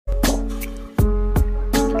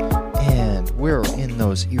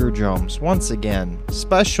those eardrums once again.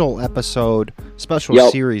 Special episode,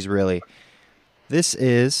 series, really. This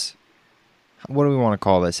is, what do we want to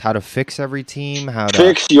call this? How to fix every team? How to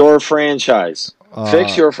fix your franchise.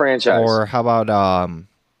 Fix your franchise. Or how about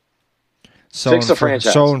fix the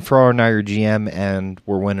franchise. So and Fro are now your GM, and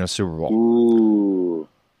we're winning a Super Bowl. Ooh.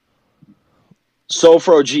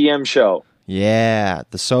 SoFro GM show. Yeah,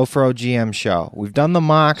 the SoFro GM show. We've done the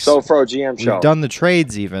mocks. SoFro GM show. We've done the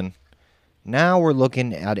trades even. Now we're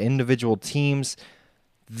looking at individual teams.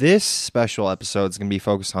 This special episode is going to be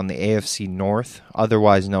focused on the AFC North,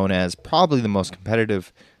 otherwise known as probably the most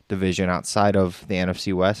competitive division outside of the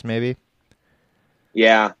NFC West, maybe.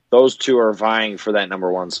 Yeah, those two are vying for that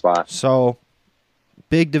number one spot. So,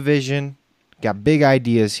 big division. Got big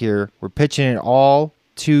ideas here. We're pitching it all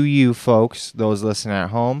to you folks, those listening at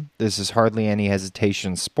home. This is Hardly Any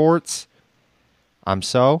Hesitation Sports. I'm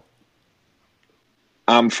So.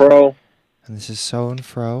 I'm Fro. And this is So and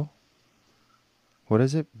Fro. What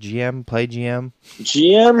is it? GM? Play GM?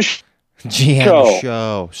 GM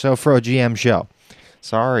show. So Fro GM show.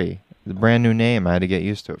 Sorry. The brand new name. I had to get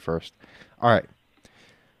used to it first. All right.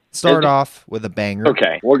 Start off with a banger.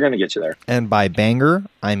 Okay, we're going to get you there. And by banger,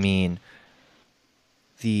 I mean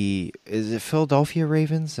is it Philadelphia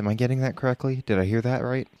Ravens? Am I getting that correctly? Did I hear that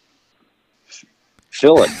right?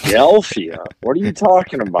 Philadelphia? What are you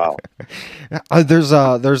talking about? There's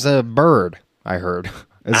a bird, I heard.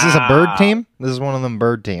 Is this a bird team? This is one of them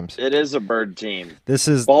bird teams. It is a bird team. This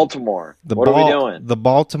is Baltimore. What are we doing? The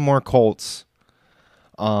Baltimore Colts.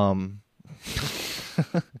 The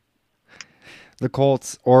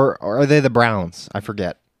Colts, or are they the Browns? I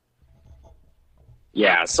forget.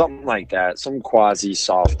 Yeah, something like that. Some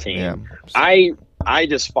quasi-soft team. Yeah. I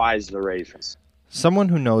despise the Ravens. Someone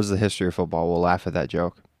who knows the history of football will laugh at that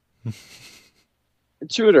joke.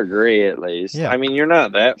 To a degree, at least. Yeah. I mean, you're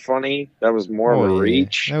not that funny. That was more of a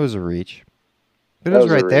reach. That was a reach. But it was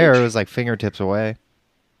right there. It was like fingertips away.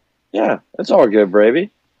 Yeah, it's all good, baby.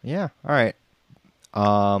 Yeah, all right.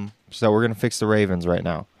 So we're going to fix the Ravens right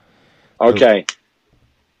now. Okay.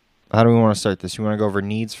 How do we want to start this? You want to go over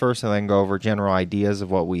needs first and then go over general ideas of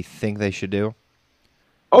what we think they should do?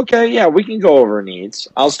 Okay, yeah, we can go over needs.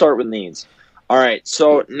 I'll start with needs. All right,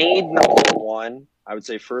 so need number one, I would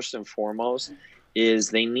say first and foremost,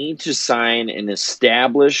 is they need to sign an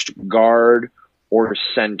established guard or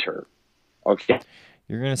center. Okay.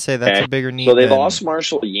 You're going to say that's a bigger need. So they lost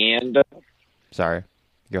Marshall Yanda. Sorry.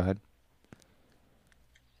 Go ahead.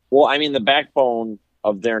 Well, I mean, the backbone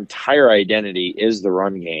of their entire identity is the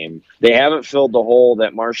run game. They haven't filled the hole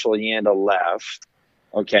that Marshall Yanda left.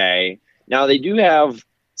 Okay. Now, they do have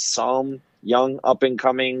some young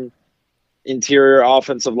up-and-coming interior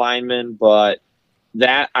offensive linemen, but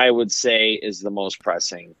that, I would say, is the most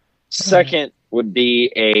pressing. Second would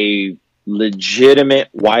be a legitimate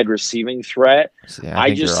wide receiving threat.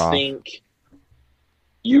 I just think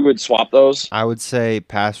you would swap those. I would say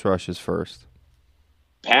pass rush is first.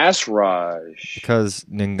 Pass rush. Because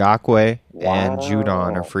Ngakwe and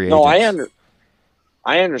Judon are free agents. No,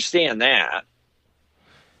 I understand that.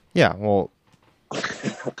 Yeah, well,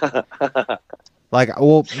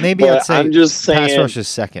 maybe I'd say I'm just saying, pass rush is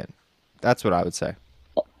second. That's what I would say.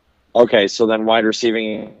 Okay, so then wide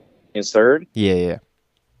receiving is third? Yeah.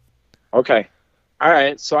 Okay. All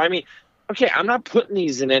right. So, I mean, okay, I'm not putting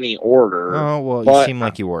these in any order. Oh, well, you seem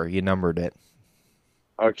like you were. You numbered it.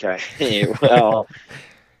 Okay. Well,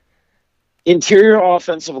 interior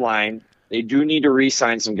offensive line, they do need to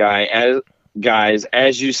re-sign some guys.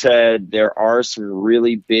 As you said, there are some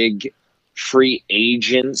really big free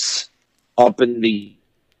agents up in the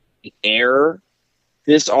air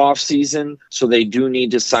this offseason, so they do need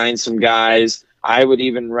to sign some guys. I would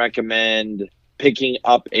even recommend picking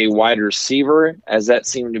up a wide receiver, as that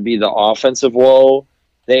seemed to be the offensive woe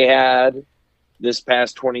they had this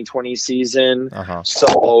past 2020 season.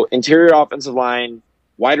 So interior offensive line,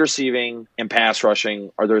 wide receiving, and pass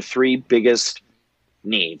rushing are their three biggest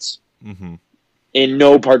needs. Mm-hmm. In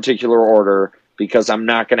no particular order, because I'm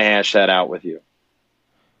not going to hash that out with you.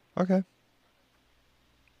 Okay.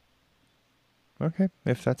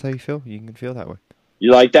 If that's how you feel, you can feel that way.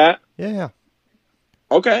 You like that? Yeah.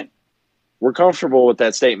 Okay. We're comfortable with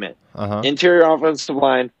that statement. Interior offensive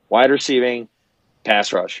line, wide receiving,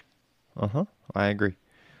 pass rush. I agree.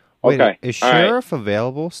 Wait, okay. Is Sheriff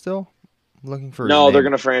available still? I'm looking for his No, name. they're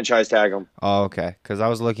going to franchise tag him. Oh, okay. Because I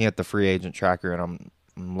was looking at the free agent tracker, and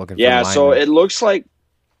I'm looking for Yeah, so it looks like...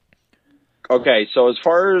 Okay, so as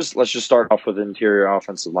far as... Let's just start off with interior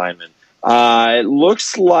offensive linemen. It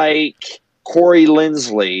looks like Corey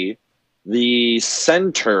Linsley, the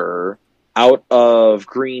center out of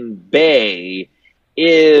Green Bay,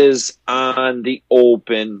 is on the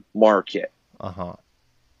open market. Uh-huh.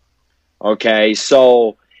 Okay,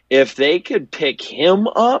 so if they could pick him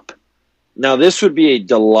up, now this would be a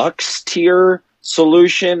deluxe tier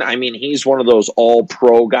solution. I mean, he's one of those all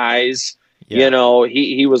pro guys. Yeah. You know,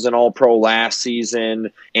 he was an all pro last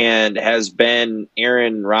season and has been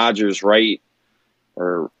Aaron Rodgers' right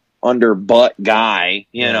or under butt guy,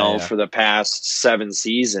 Yeah. for the past 7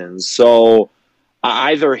 seasons. So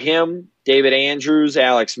either him, David Andrews,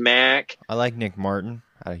 Alex Mack. I like Nick Martin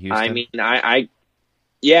out of Houston. I mean,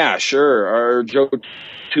 yeah, sure. Or Joe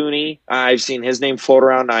Tooney. I've seen his name float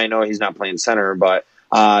around. I know he's not playing center, but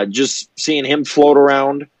just seeing him float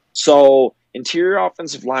around. So interior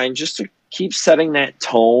offensive line, just to keep setting that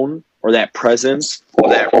tone or that presence or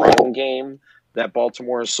that run game that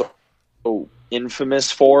Baltimore is so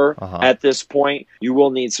infamous for at this point, you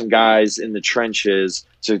will need some guys in the trenches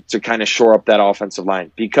to kind of shore up that offensive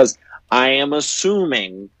line, because I am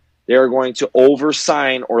assuming they're going to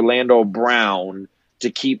oversign Orlando Brown to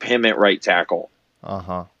keep him at right tackle.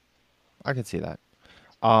 I can see that.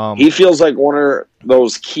 He feels like one of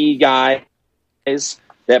those key guys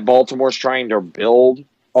that Baltimore's trying to build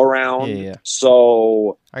around. Yeah.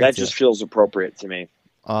 So that just feels appropriate to me.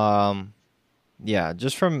 Yeah,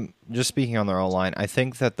 just speaking on their own line, I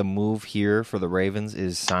think that the move here for the Ravens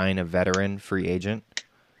is sign a veteran free agent.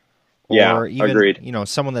 Or even, agreed.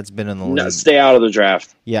 Someone that's been in the league. Stay out of the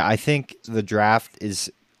draft. Yeah, I think the draft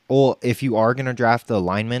is... Well, if you are going to draft the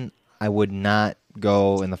lineman, I would not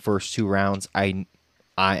go in the first 2 rounds.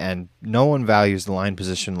 And no one values the line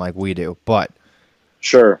position like we do, but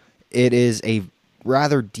sure, it is a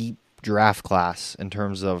rather deep draft class in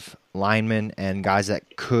terms of linemen and guys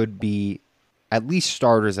that could be at least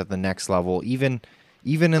starters at the next level. Even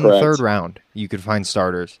in the 3rd round, you could find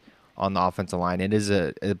starters on the offensive line. It is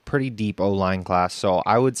a pretty deep O-line class, so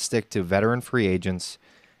I would stick to veteran free agents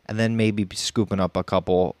and then maybe scooping up a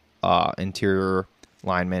couple interior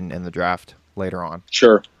linemen in the draft later on.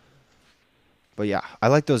 Sure. But yeah, I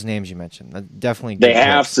like those names you mentioned. That definitely they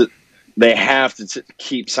have to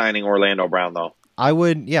keep signing Orlando Brown, though. I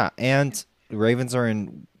would, yeah. And the Ravens are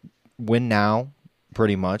in win now,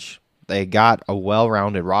 pretty much. They got a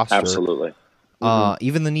well-rounded roster. Absolutely.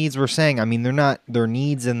 Even the needs we're saying, I mean, they're not their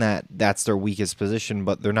needs in that's their weakest position,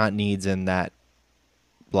 but they're not needs in that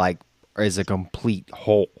is a complete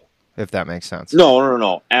whole, if that makes sense.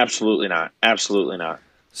 No. Absolutely not. Absolutely not.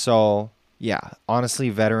 So, yeah, honestly,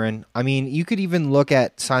 veteran. I mean, you could even look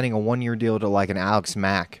at signing a 1-year deal to an Alex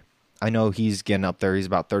Mack. I know he's getting up there. He's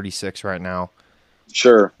about 36 right now.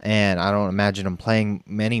 Sure. And I don't imagine him playing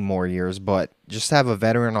many more years, but just have a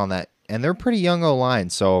veteran on that. And they're pretty young O-line,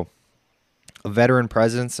 so a veteran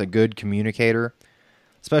presence, a good communicator,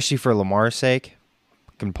 especially for Lamar's sake,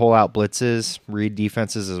 can pull out blitzes, read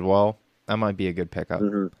defenses as well. That might be a good pickup.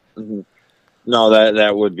 No,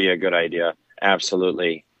 that would be a good idea.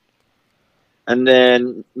 Absolutely. And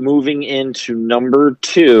then moving into number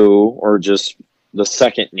 2, or just the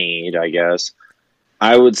second need, I guess,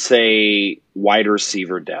 I would say wide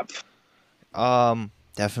receiver depth.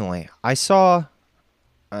 Definitely. I saw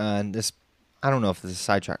this. I don't know if this is a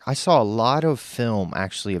sidetrack. I saw a lot of film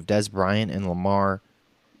actually of Dez Bryant and Lamar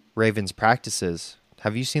Ravens practices.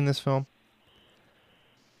 Have you seen this film?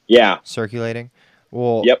 Yeah. Circulating?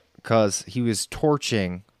 Well, yep. Because he was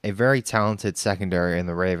torching a very talented secondary in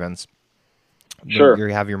the Ravens. Sure.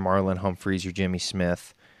 You have your Marlon Humphreys, your Jimmy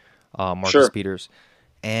Smith, Marcus Peters.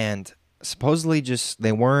 And supposedly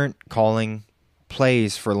they weren't calling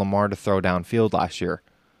plays for Lamar to throw downfield last year,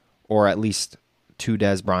 or at least to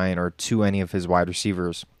Dez Bryant or to any of his wide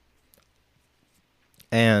receivers.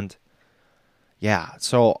 And, yeah,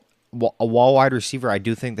 so a wide receiver, I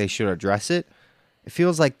do think they should address it. It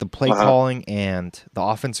feels like the play calling and the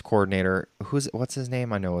offense coordinator, what's his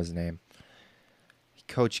name? I know his name. He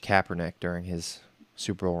coached Kaepernick during his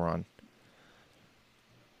Super Bowl run.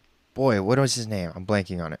 Boy, what was his name? I'm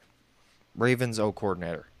blanking on it. Ravens O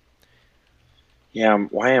coordinator. Yeah,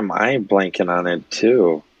 why am I blanking on it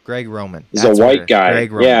too? Greg Roman. He's a white guy.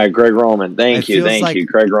 Greg Roman. Yeah, Greg Roman. Thank you,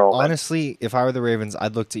 Greg Roman. Honestly, if I were the Ravens,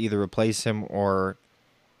 I'd look to either replace him or...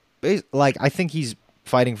 I think he's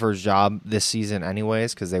fighting for his job this season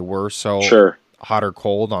anyways, because they were so hot or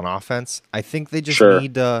cold on offense. I think they just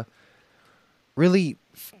need to really...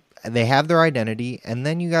 They have their identity, and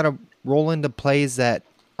then you got to roll into plays that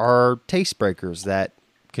are taste breakers, that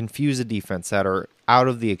confuse the defense, that are out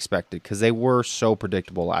of the expected, because they were so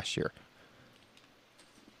predictable last year.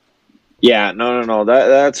 Yeah, no.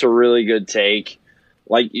 That's a really good take.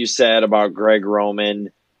 Like you said about Greg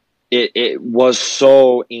Roman, it was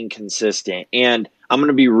so inconsistent. And I'm going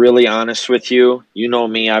to be really honest with you. You know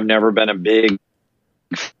me, I've never been a big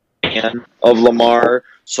fan of Lamar.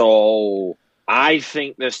 So I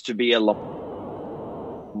think this to be a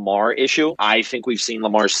Lamar issue. I think we've seen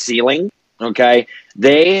Lamar's ceiling. Okay.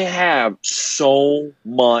 They have so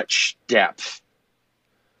much depth.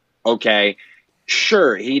 Okay.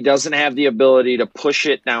 Sure, he doesn't have the ability to push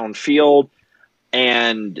it downfield,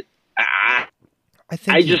 and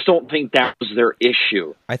I just don't think that was their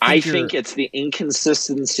issue. I think it's the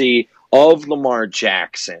inconsistency of Lamar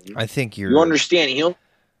Jackson. I think you understand. He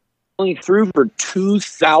only threw for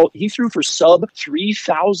 2,000. He threw for sub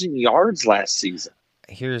 3,000 yards last season.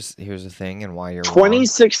 Here's the thing, and why you're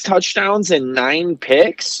 26 touchdowns and 9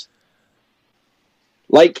 picks.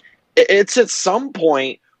 Like, it's at some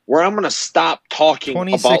point where I'm going to stop talking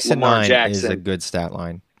about Lamar Jackson. Is a good stat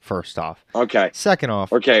line. First off, okay. Second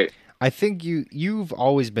off, okay. I think you've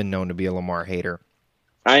always been known to be a Lamar hater.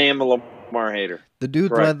 I am a Lamar hater. The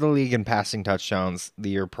dude led the league in passing touchdowns the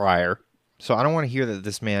year prior, so I don't want to hear that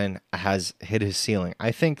this man has hit his ceiling.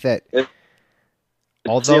 I think that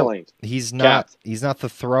although he's not the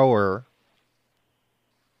thrower,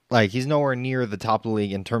 like he's nowhere near the top of the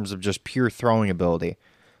league in terms of just pure throwing ability.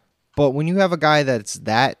 But when you have a guy that's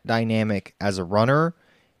that dynamic as a runner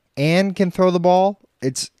and can throw the ball,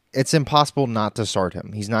 it's impossible not to start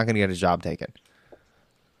him. He's not going to get his job taken.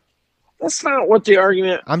 That's not what the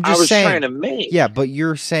argument I was trying to make. Yeah, but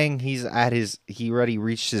you're saying he already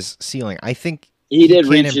reached his ceiling. I think he did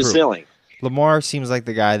reach his ceiling. Lamar seems like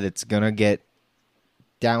the guy that's going to get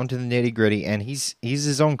down to the nitty-gritty, and he's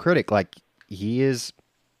his own critic. Like, he is,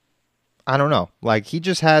 I don't know. Like,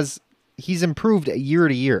 he's improved year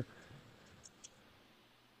to year.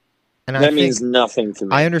 And that means nothing to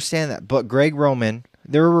me. I understand that. But Greg Roman,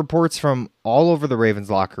 there were reports from all over the Ravens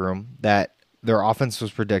locker room that their offense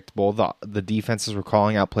was predictable. The defenses were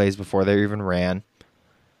calling out plays before they even ran.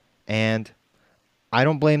 And I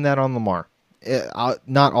don't blame that on Lamar.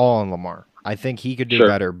 Not all on Lamar. I think he could do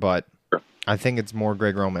better, but I think it's more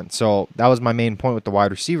Greg Roman. So that was my main point with the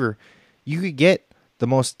wide receiver. You could get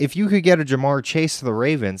if you could get a Jamar Chase to the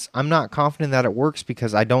Ravens, I'm not confident that it works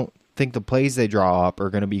because I don't think the plays they draw up are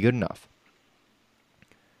going to be good enough.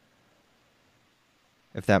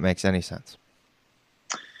 If that makes any sense.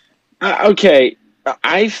 Okay.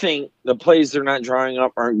 I think the plays they're not drawing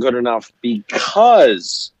up aren't good enough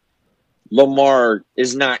because Lamar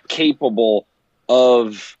is not capable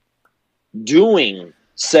of doing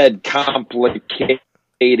said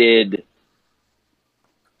complicated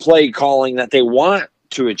play calling that they want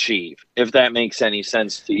to achieve, if that makes any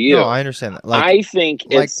sense to you. No, I understand that. I think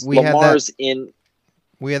it's Lamar's in...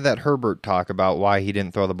 We had that Herbert talk about why he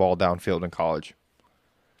didn't throw the ball downfield in college.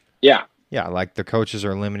 Yeah. Yeah, like the coaches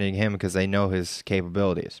are limiting him because they know his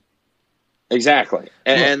capabilities. Exactly.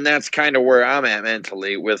 And that's kind of where I'm at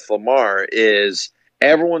mentally with Lamar is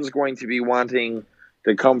everyone's going to be wanting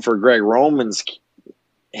to come for Greg Roman's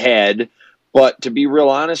head. But to be real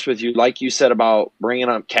honest with you, like you said about bringing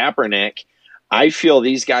up Kaepernick, I feel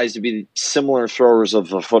these guys to be similar throwers of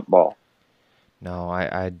the football. No,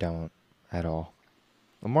 I don't at all.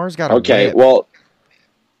 Lamar's got a whip. Well,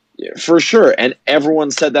 for sure. And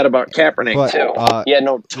everyone said that about Kaepernick, too. He had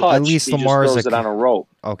no touch. At least Lamar's just throws it on a rope.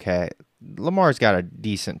 Okay. Lamar's got a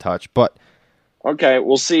decent touch, but... Okay,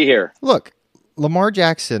 we'll see here. Look, Lamar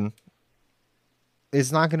Jackson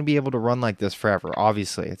is not going to be able to run like this forever,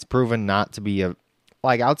 obviously. It's proven not to be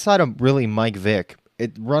outside of really Mike Vick,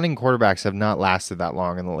 running quarterbacks have not lasted that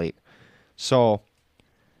long in the league. So,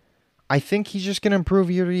 I think he's just going to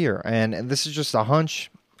improve year to year. And this is just a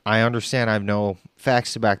hunch. I understand I have no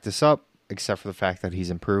facts to back this up, except for the fact that he's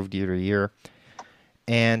improved year to year.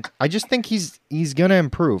 And I just think he's going to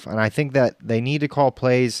improve. And I think that they need to call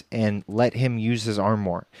plays and let him use his arm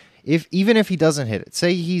more. Even if he doesn't hit it.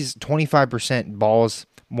 Say he's 25% balls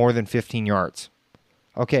more than 15 yards.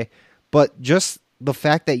 Okay, but just the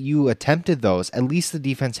fact that you attempted those, at least the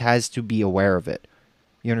defense has to be aware of it.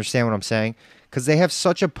 You understand what I'm saying? Because they have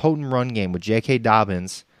such a potent run game with J.K.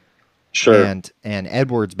 Dobbins and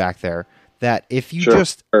Edwards back there that if you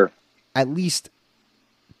just at least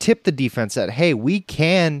tip the defense that, hey, we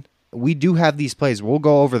do have these plays. We'll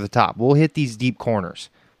go over the top. We'll hit these deep corners.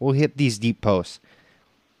 We'll hit these deep posts.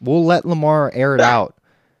 We'll let Lamar air it out.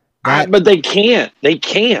 But they can't. They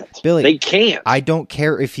can't. Billy, they can't. I don't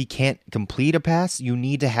care if he can't complete a pass. You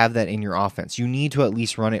need to have that in your offense. You need to at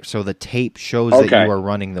least run it so the tape shows that you are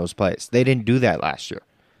running those plays. They didn't do that last year.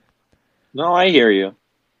 No, I hear you.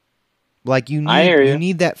 Like you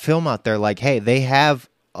need that film out there. Like, hey, they have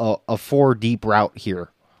a 4 deep route here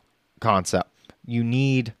concept. You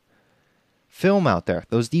need film out there.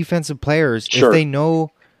 Those defensive players, if they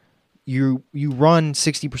know you run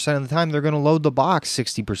 60% of the time, they're going to load the box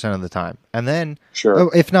 60% of the time. And then,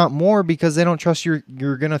 Sure. if not more, because they don't trust you're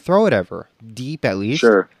going to throw it ever. Deep, at least.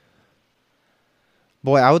 Sure.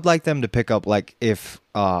 Boy, I would like them to pick up, like, if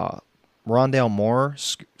Rondale Moore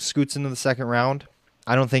scoots into the second round.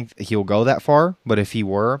 I don't think he'll go that far, but if he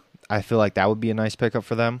were, I feel like that would be a nice pickup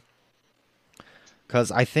for them.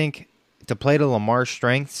 Because I think to play to Lamar's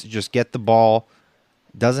strengths, just get the ball.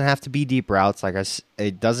 Doesn't have to be deep routes.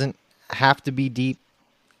 It doesn't have to be deep.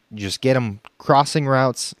 Just get him crossing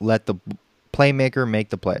routes. Let the playmaker make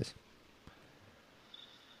the plays.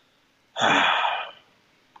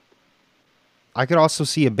 I could also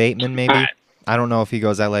see a Bateman, maybe. I don't know if he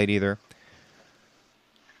goes that late either.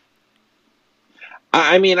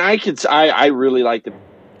 I mean, I really like the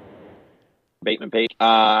Bateman page.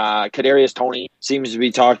 Kadarius Toney seems to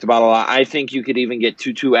be talked about a lot. I think you could even get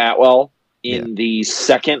Tutu Atwell in the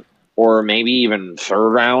second or maybe even third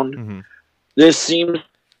round. Mm-hmm. This seems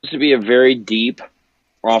to be a very deep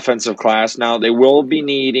offensive class. Now, they will be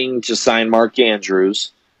needing to sign Mark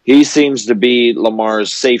Andrews. He seems to be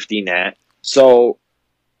Lamar's safety net. So,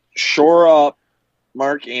 shore up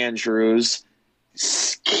Mark Andrews.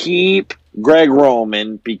 Keep Greg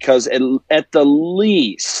Roman, because at the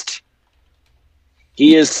least,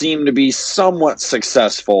 he has seemed to be somewhat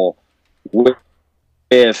successful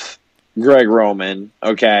with Greg Roman.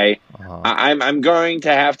 Okay, I'm going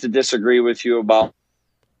to have to disagree with you about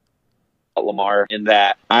Lamar in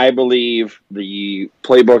that I believe the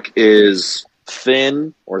playbook is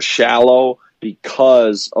thin or shallow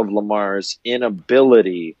because of Lamar's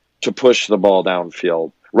inability to push the ball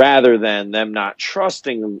downfield, rather than them not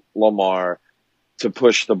trusting Lamar to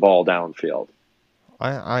push the ball downfield.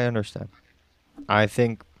 I understand. I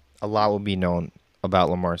think a lot will be known about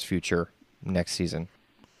Lamar's future next season.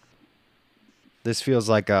 This feels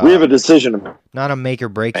like we have a decision to make. Not a make or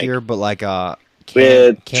break here, but like can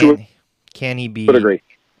he be? Would agree.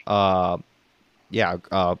 Pocket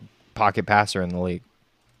passer in the league?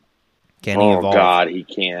 Can he evolve? Oh God, he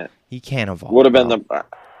can't. He can't evolve. Would have been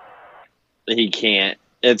he can't.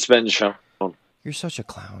 It's been shown. You're such a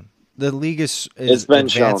clown. The league is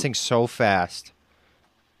advancing so fast.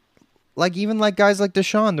 Like even like guys like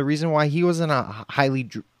Deshaun, the reason why he wasn't a highly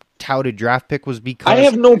touted draft pick was because I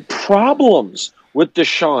have no problems with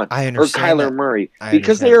Deshaun or Kyler Murray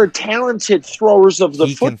because they are talented throwers of the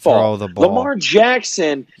football. Can throw the ball. Lamar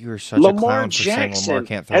Jackson, You're such a clown for saying Lamar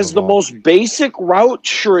can't throw has the ball. most basic route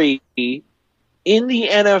tree in the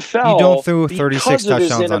NFL. You don't throw 36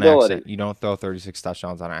 touchdowns on inability. accident. You don't throw 36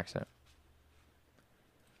 touchdowns on accident.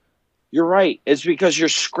 You're right. It's because you're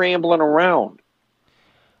scrambling around.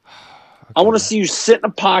 Okay. I want to see you sit in a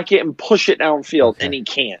pocket and push it downfield, and he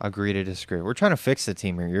can't. Agree to disagree. We're trying to fix the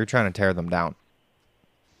team here. You're trying to tear them down.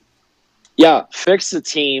 Yeah, fix the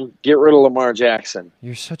team. Get rid of Lamar Jackson.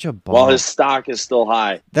 You're such a bum. While his stock is still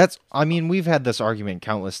high. We've had this argument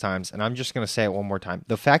countless times, and I'm just going to say it one more time.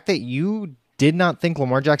 The fact that you did not think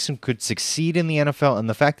Lamar Jackson could succeed in the NFL, and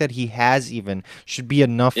the fact that he has even should be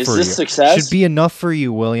enough for you. Is this success? Should be enough for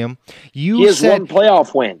you, William. He has one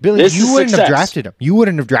playoff win. Billy, you wouldn't have drafted him. You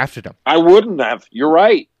wouldn't have drafted him. I wouldn't have. You're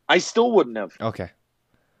right. I still wouldn't have. Okay.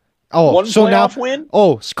 Oh, one so playoff now, win?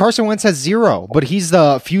 Oh, Carson Wentz has 0, but he's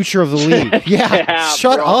the future of the league. Yeah,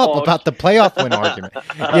 shut up about the playoff win argument.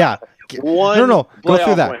 Yeah. No. Go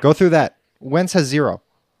through that. Go through that. Wentz has 0.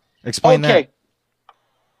 Explain that.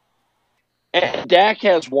 And Dak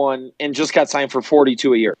has 1 and just got signed for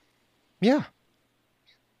 $42 a year. Yeah.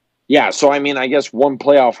 Yeah, so I mean, I guess one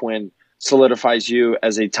playoff win solidifies you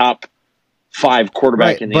as a top 5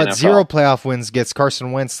 quarterback in the NFL. But 0 playoff wins gets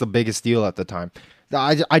Carson Wentz the biggest deal at the time.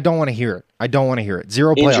 I don't want to hear it. I don't want to hear it.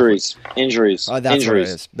 0 playoff Injuries. That's what it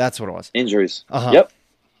is. That's what it was. Injuries. Uh-huh. Yep.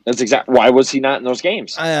 That's exactly. Why was he not in those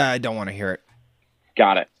games? I don't want to hear it.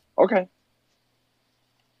 Got it. Okay.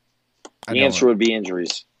 The answer would be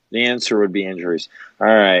injuries. All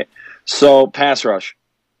right. So, pass rush.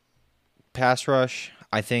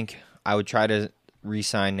 I think I would try to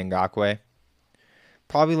re-sign Ngakoue.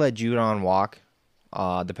 Probably let Judon walk,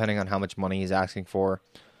 depending on how much money he's asking for.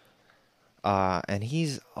 And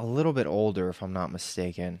he's a little bit older, if I'm not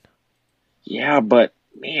mistaken. Yeah, but,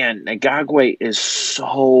 man, Ngakoue is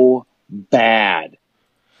so bad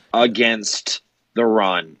against the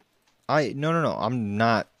run. No. I'm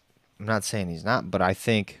not saying he's not, but I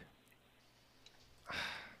think...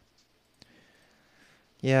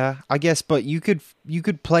 Yeah, I guess, but you could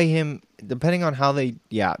play him depending on how they.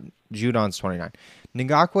 Yeah, Judon's 29.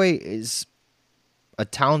 Ngakoue is a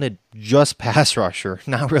talented just pass rusher,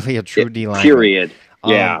 not really a true D lineman. Period.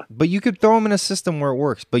 Yeah. But you could throw him in a system where it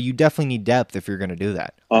works. But you definitely need depth if you're going to do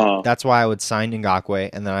that. That's why I would sign Ngakoue,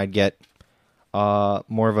 and then I'd get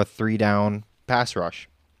more of a 3-down pass rush.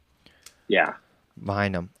 Yeah.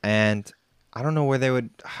 Behind him. And I don't know where they would.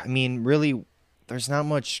 I mean, really, there's not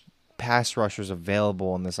much pass rushers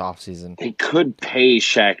available in this offseason. They could pay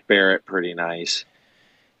Shaq Barrett pretty nice.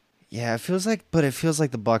 Yeah, it feels like the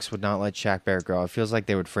Bucs would not let Shaq Barrett go. It feels like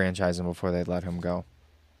they would franchise him before they'd let him go.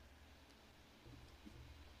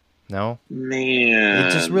 No? Man.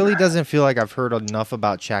 It just really doesn't feel like I've heard enough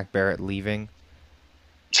about Shaq Barrett leaving.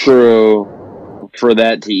 True. For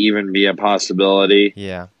that to even be a possibility.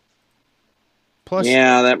 Yeah. Plus,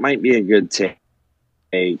 yeah, that might be a good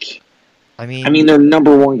take. I mean, their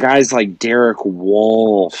number one guys like Derek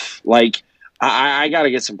Wolfe. Like, I got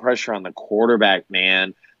to get some pressure on the quarterback,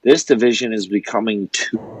 man. This division is becoming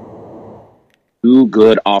too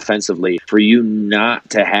good offensively for you not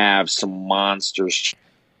to have some monsters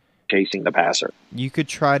chasing the passer. You could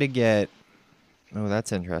try to get. Oh,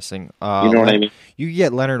 that's interesting. You know what I mean? You could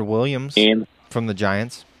get Leonard Williams from the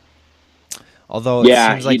Giants. Although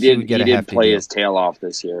yeah, it seems like he did play deal. his tail off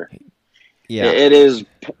this year. Yeah, it is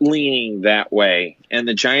leaning that way, and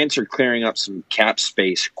the Giants are clearing up some cap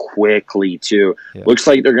space quickly too. Yeah. Looks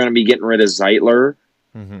like they're going to be getting rid of Zeitler,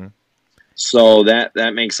 so that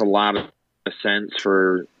makes a lot of sense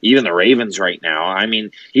for even the Ravens right now. I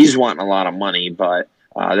mean, he's wanting a lot of money, but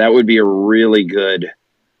that would be a really good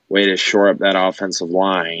way to shore up that offensive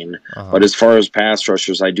line. But as far as pass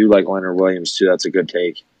rushers, I do like Leonard Williams too. That's a good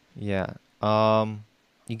take. Yeah.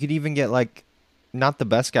 You could even get like not the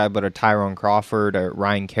best guy, but a Tyrone Crawford or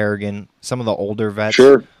Ryan Kerrigan, some of the older vets.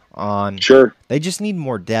 Sure. They just need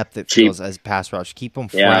more depth, it feels, as pass rush. Keep them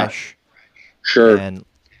fresh. Sure. And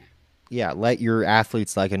yeah, let your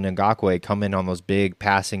athletes like a Ngakoue come in on those big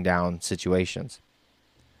passing down situations.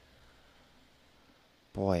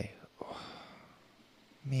 Boy,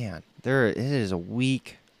 man, it is a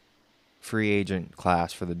weak free agent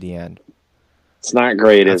class for the D end. It's not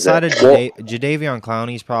great, is it? Outside of Jadeveon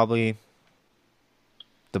Clowney's probably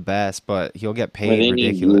the best, but he'll get paid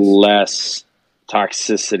ridiculous. Need less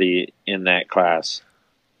toxicity in that class.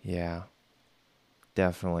 Yeah,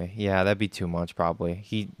 definitely. Yeah, that'd be too much probably.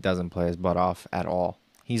 He doesn't play his butt off at all.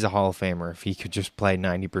 He's a Hall of Famer if he could just play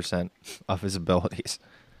 90% of his abilities.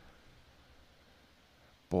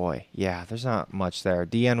 Boy, yeah, there's not much there.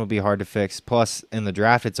 DN would be hard to fix. Plus, in the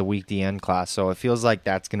draft, it's a weak DN class, so it feels like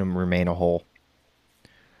that's going to remain a hole.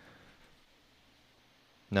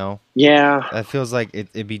 No? Yeah. That feels like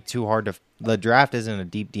it'd be too hard to... The draft isn't a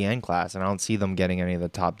deep DN class, and I don't see them getting any of the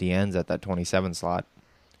top DNs at that 27 slot.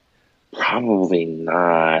 Probably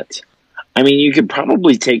not. I mean, you could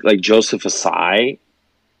probably take, like, Joseph Asai.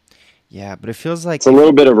 Yeah, but it feels like... It's a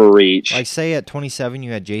little bit of a reach. Like, say at 27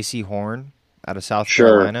 you had J.C. Horn out of South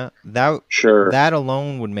Carolina. That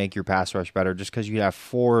alone would make your pass rush better just because you have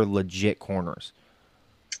 4 legit corners.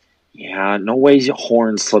 Yeah, no way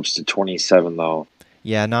Horn slips to 27, though.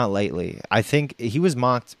 Yeah, not lately. I think he was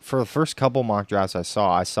mocked for the first couple mock drafts I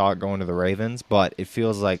saw it going to the Ravens, but it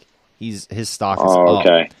feels like his stock is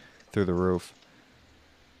up through the roof.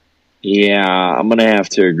 Yeah, I'm going to have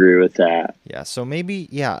to agree with that. Yeah, so maybe,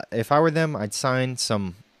 if I were them, I'd sign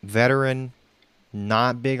some veteran,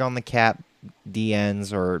 not big on the cap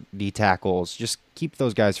DNs or D tackles. Just keep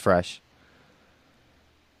those guys fresh.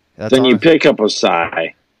 Then you pick up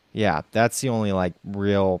Asai. Yeah, that's the only like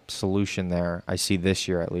real solution there I see this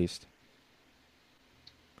year at least.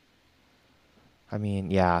 I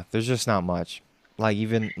mean, yeah, there's just not much.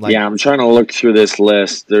 Yeah, I'm trying to look through this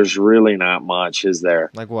list. There's really not much, is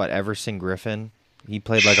there? Like what, Everson Griffin? He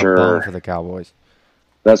played like a bum for the Cowboys.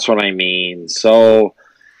 That's what I mean. So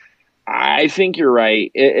I think you're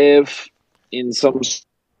right. If in some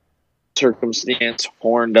circumstance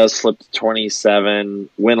Horn does slip to 27,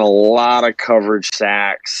 win a lot of coverage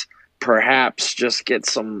sacks, perhaps just get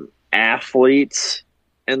some athletes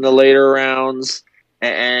in the later rounds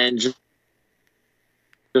and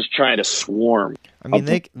just try to swarm. I mean,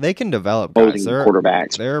 they can develop guys.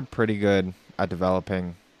 Quarterbacks. They're pretty good at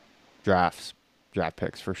developing draft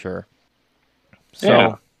picks for sure. So,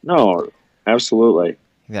 yeah, no, absolutely.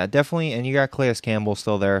 Yeah, definitely. And you got Calais Campbell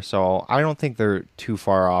still there, so I don't think they're too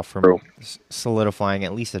far off from solidifying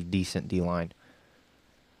at least a decent D-line.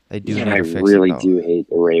 They do need to fix it, though. I really do hate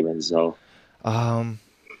the Ravens, though.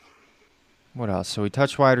 What else? So we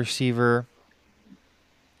touched wide receiver.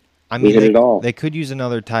 I mean, we hit it all. They could use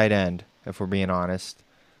another tight end, if we're being honest.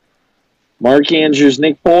 Mark Andrews,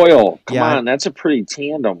 Nick Boyle. Come on, that's a pretty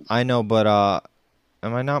tandem. I know, but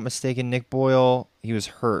am I not mistaken? Nick Boyle, he was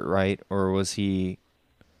hurt, right? Or was he...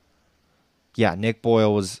 Yeah, Nick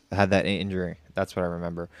Boyle had that injury. That's what I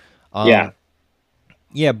remember. Yeah,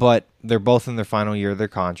 Yeah, but they're both in their final year of their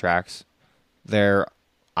contracts. They're,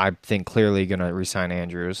 I think, clearly going to resign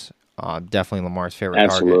Andrews. Definitely Lamar's favorite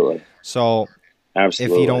target. absolutely. So if you don't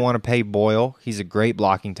Absolutely. want to pay Boyle, he's a great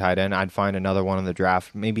blocking tight end. I'd find another one in the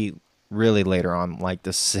draft, maybe really later on, like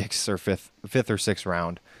the fifth or sixth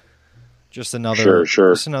round. Just Sure,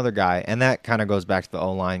 sure. another guy, and that kind of goes back to the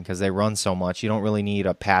O line because they run so much. You don't really need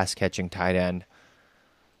a pass catching tight end.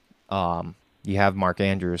 You have Mark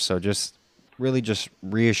Andrews, so just really just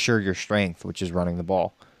reassure your strength, which is running the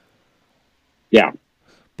ball. Yeah.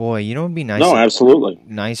 Boy, you know, it'd be nice. No, absolutely.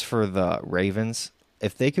 Nice for the Ravens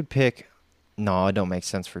if they could pick. No, it don't make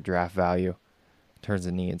sense for draft value in terms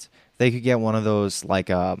of needs. If they could get one of those like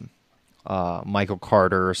Michael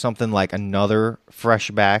Carter or something, like another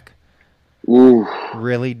fresh back. Ooh,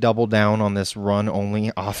 Really double down on this run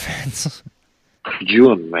only offense. could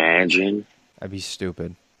you imagine? That'd be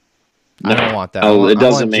stupid. No, I don't want that. it I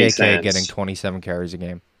doesn't want make JK sense. getting 27 carries a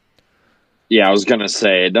game. Yeah, I was gonna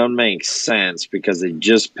say it doesn't make sense because they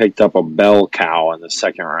just picked up a bell cow in the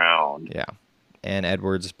second round. Yeah, and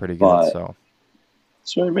Edwards is pretty good. But So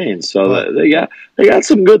that's what I mean. So But- they got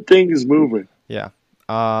some good things moving. yeah,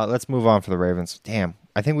 let's move on for the Ravens. Damn,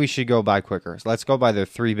 I think we should go by quicker. So let's go by their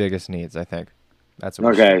three biggest needs. I think that's what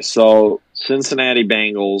we should. Okay, so Cincinnati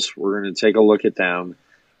Bengals, we're going to take a look at them.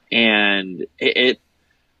 And it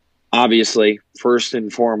obviously, first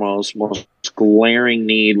and foremost, most glaring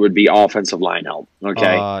need would be offensive line help.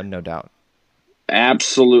 Okay, No doubt.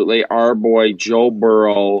 absolutely. Our boy Joe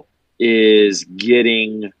Burrow is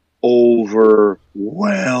getting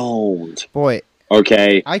overwhelmed. Boy,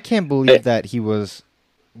 Okay, I can't believe that he was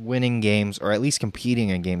winning games or at least competing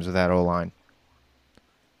in games with that O line.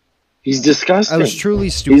 he's disgusting. It was truly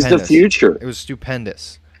He's stupendous. the future. It was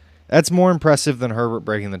stupendous. That's more impressive than Herbert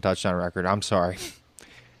breaking the touchdown record. I'm sorry.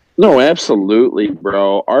 No, absolutely,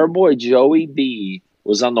 bro. Our boy Joey B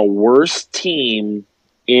was on the worst team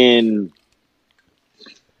in,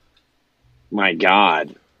 my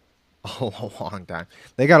God. A long time.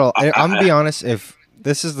 They got. I'm gonna be honest. If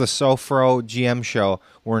this is the SoFro GM show,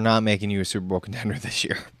 we're not making you a Super Bowl contender this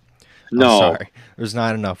year. No, I'm sorry. There's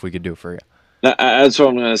not enough we could do for you. that's what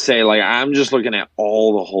I'm going to say. Like, I'm just looking at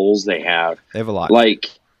all the holes they have. They have a lot. Like,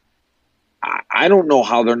 I don't know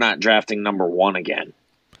how they're not drafting number one again.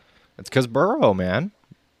 It's because Burrow, man.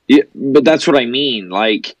 Yeah, but that's what I mean.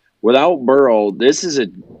 Like, without Burrow, this is a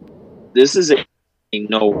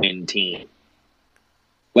no-win team.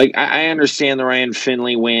 Like, I understand the Ryan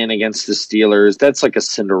Finley win against the Steelers. That's like a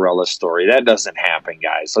Cinderella story. That doesn't happen,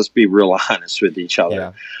 guys. Let's be real honest with each other.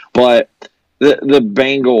 Yeah. But the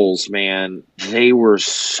Bengals, man, they were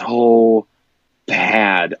so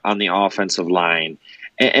bad on the offensive line.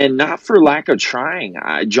 And not for lack of trying.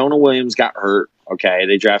 Jonah Williams got hurt. Okay,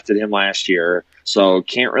 they drafted him last year, so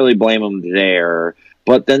can't really blame them there.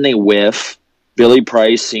 But then they whiff. Billy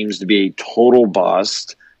Price seems to be a total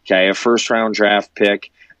bust. Okay, a first-round draft pick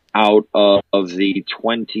out of the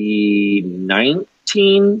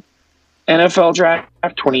 2019 NFL draft,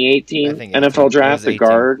 2018 I think 18. NFL It draft, was the 18.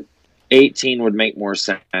 guard. 18 would make more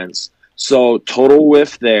sense. So total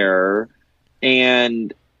whiff there.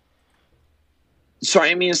 And so,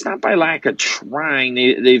 I mean, it's not by lack of trying.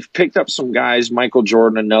 They've picked up some guys, Michael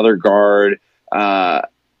Jordan, another guard.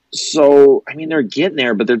 So, I mean, they're getting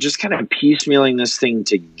there, but they're just kind of piecemealing this thing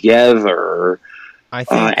together. I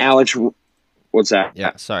think. Alex, what's that?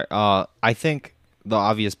 Yeah. Sorry. I think the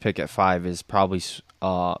obvious pick at 5 is probably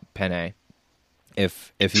Penny,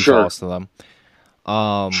 if he Sure. falls to them.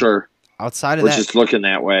 Sure. Outside of We're that, just looking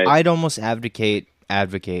that way. I'd almost advocate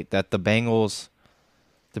that the Bengals,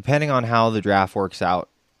 depending on how the draft works out,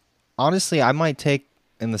 honestly, I might take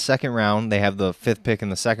in the second round. They have the 5th pick in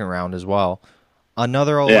the second round as well.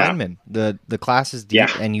 Another O lineman. The class is deep,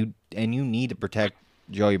 Yeah. and you need to protect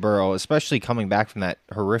Joey Burrow, especially coming back from that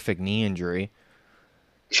horrific knee injury.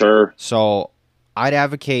 Sure. So I'd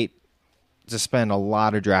advocate to spend a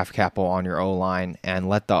lot of draft capital on your O line and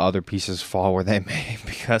let the other pieces fall where they may,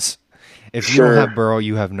 because if you don't Sure. have Burrow,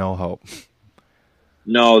 you have no hope.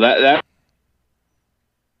 No, that's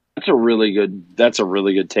a really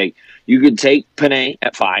good take. You could take Panay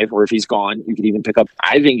at 5, or if he's gone, you could even pick up.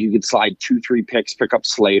 I think you could slide 2-3 picks, pick up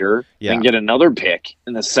Slater, Yeah. and get another pick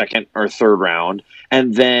in the second or third round,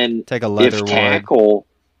 and then Take a if Leatherwood. tackle.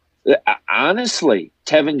 Honestly,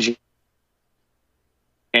 Tevin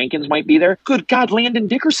Jenkins might be there. Good God, Landon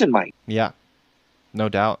Dickerson might. Yeah, no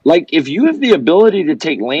doubt. Like, if you have the ability to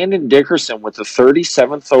take Landon Dickerson with the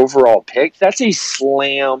 37th overall pick, that's a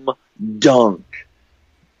slam dunk.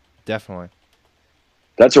 Definitely.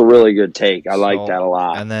 That's a really good take. I like So, that a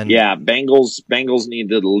lot. and then- yeah, Bengals need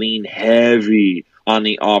to lean heavy on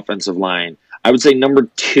the offensive line. I would say number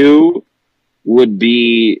 2 would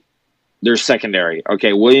be their secondary.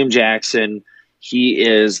 Okay, William Jackson, he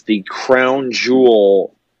is the crown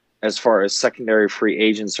jewel as far as secondary free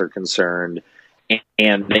agents are concerned,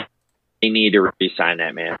 and they need to re-sign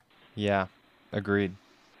that man. Yeah, agreed.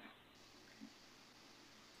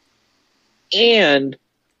 And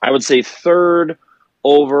I would say third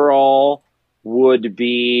overall would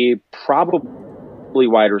be probably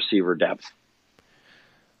wide receiver depth.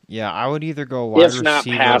 Yeah, I would either go wide If not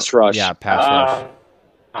receiver. pass rush. Yeah, pass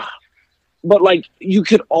rush. But, like, you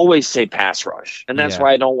could always say pass rush. And that's Yeah.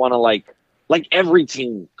 why I don't want to, like every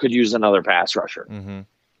team could use another pass rusher. Mm-hmm.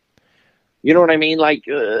 You know what I mean? Like,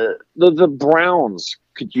 the Browns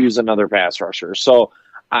could use another pass rusher. So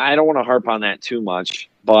I don't want to harp on that too much.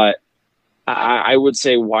 But I would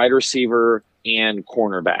say wide receiver and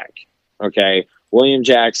cornerback. Okay? William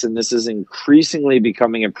Jackson, this is increasingly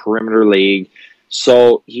becoming a perimeter league.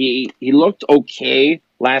 So he looked okay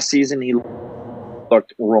last season. He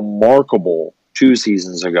looked remarkable 2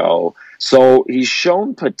 seasons ago. So he's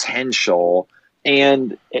shown potential,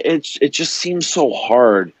 and it just seems so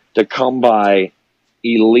hard to come by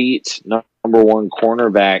elite number 1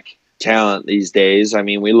 cornerback talent these days. I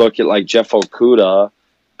mean, we look at like Jeff Okudah,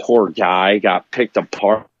 poor guy, got picked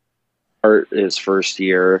apart his first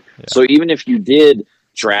year. Yeah. So even if you did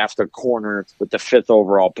draft a corner with the 5th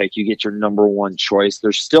overall pick, you get your number 1 choice.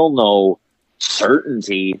 There's still no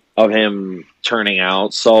certainty of him turning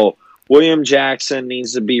out. So William Jackson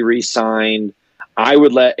needs to be re-signed. I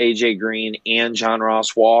would let AJ Green and John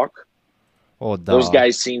Ross walk. Oh, Those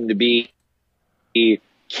guys seem to be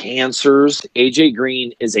cancers. AJ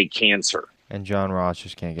Green is a cancer. And John Ross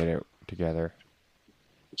just can't get it together.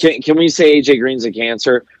 Can we say AJ Green's a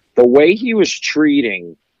cancer? The way he was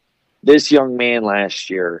treating this young man last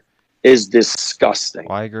year is disgusting.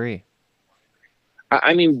 Well, I agree.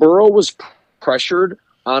 I mean, Burrow was pressured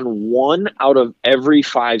on 1 out of every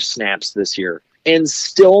 5 snaps this year and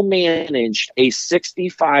still managed a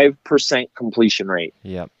 65% completion rate.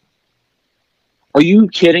 Yep. Are you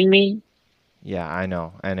kidding me? Yeah, I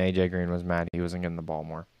know. And AJ Green was mad he wasn't getting the ball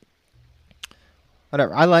more.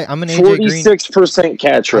 Whatever. I'm an AJ Green. 46%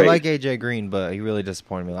 catch rate. I like AJ Green, but he really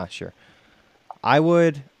disappointed me last year. I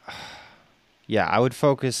would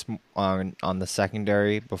focus on the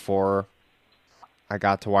secondary before I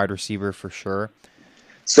got to wide receiver for sure.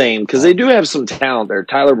 Same, because they do have some talent there.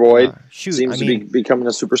 Tyler Boyd seems to be becoming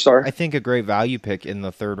a superstar. I think a great value pick in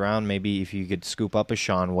the 3rd round, maybe if you could scoop up a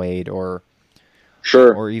Shaun Wade or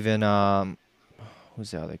sure, or even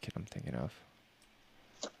who's the other kid I'm thinking of?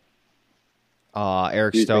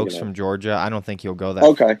 Eric Stokes from Georgia. I don't think he'll go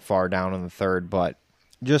that far down in the 3rd, but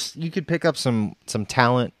just you could pick up some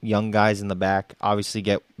talent, young guys in the back. Obviously,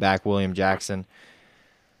 get back William Jackson,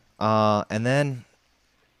 and then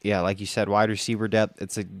like you said, wide receiver depth.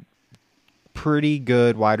 It's a pretty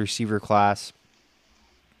good wide receiver class.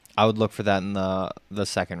 I would look for that in the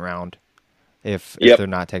 2nd round if they're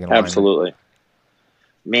not taking a lineman. Absolutely.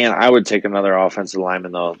 Man, I would take another offensive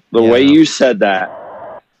lineman though. The way you said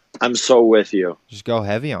that, I'm so with you. Just go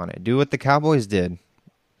heavy on it. Do what the Cowboys did.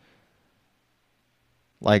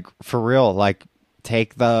 Like, for real, like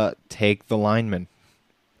take the lineman.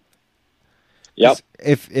 Yep.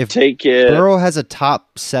 If take it. Burrow has a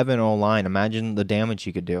top 7 O-line, imagine the damage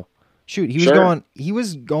he could do. Shoot, he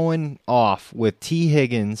was going off with T.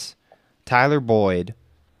 Higgins, Tyler Boyd.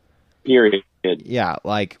 Period. Yeah,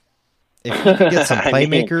 like if you could get some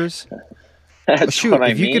playmakers. That's what I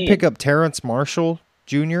mean. If you could pick up Terrence Marshall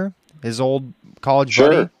Jr., his old college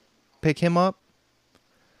buddy, pick him up.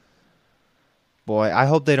 Boy, I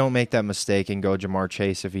hope they don't make that mistake and go Jamar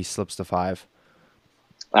Chase if he slips to 5.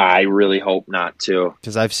 I really hope not too.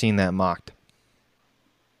 Because I've seen that mocked.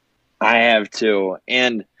 I have too.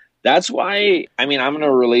 And that's why, I'm going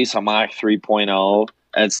to release a mock 3.0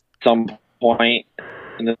 at some point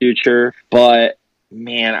in the future. But,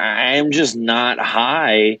 man, I am just not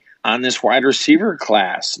high on this wide receiver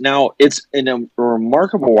class. Now, it's in a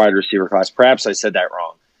remarkable wide receiver class. Perhaps I said that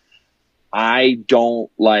wrong. I don't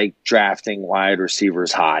like drafting wide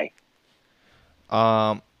receivers high.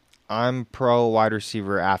 I'm pro wide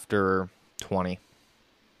receiver after 20.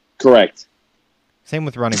 Correct. Same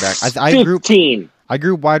with running back. I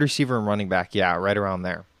group wide receiver and running back. Yeah, right around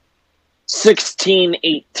there. 16,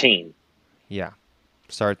 18. Yeah.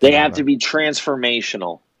 Start. They have to be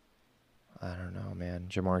transformational. I don't know, man.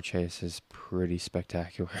 Jamar Chase is pretty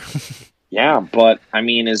spectacular. Yeah, but,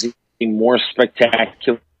 is he more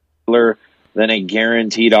spectacular than a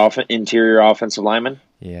guaranteed interior offensive lineman?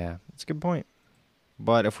 Yeah, that's a good point.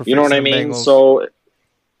 But if we're You know what I fixing the mean? Bengals, So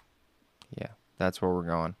yeah, that's where we're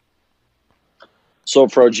going.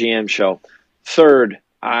 Pro GM show. Third,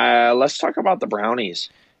 let's talk about the Brownies.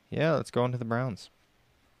 Yeah, let's go into the Browns.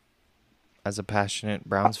 As a passionate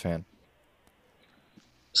Browns fan,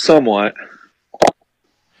 Somewhat.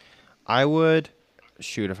 I would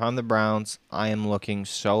shoot. If I'm the Browns, I am looking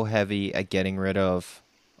so heavy at getting rid of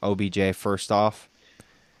OBJ first off.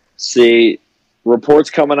 See, reports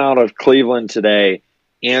coming out of Cleveland today.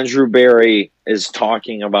 Andrew Berry is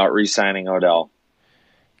talking about re-signing Odell.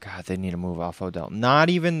 God, they need to move off Odell. Not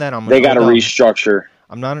even that I'm. They got to restructure.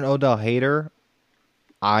 I'm not an Odell hater.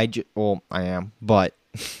 I am, but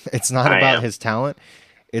it's not about his talent.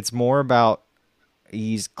 It's more about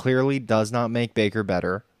he's clearly does not make Baker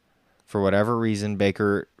better. For whatever reason,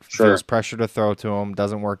 Baker feels pressure to throw to him,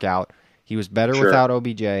 doesn't work out. He was better without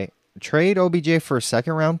OBJ. Trade OBJ for a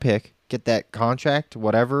second-round pick, get that contract,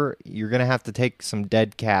 whatever. You're going to have to take some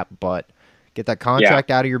dead cap, but get that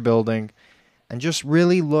contract out of your building and just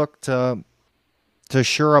really look to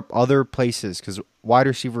shore up other places because wide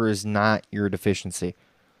receiver is not your deficiency,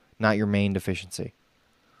 not your main deficiency.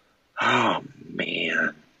 Oh,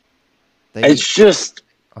 man. They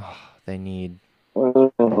need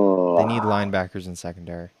linebackers in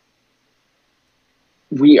secondary.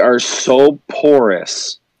 We are so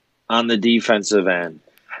porous on the defensive end.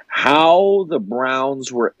 How the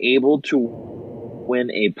Browns were able to win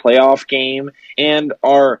a playoff game and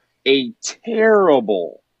are a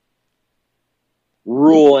terrible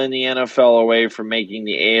rule in the NFL away from making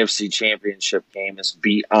the AFC Championship game is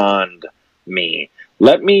beyond me.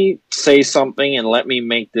 Let me say something and let me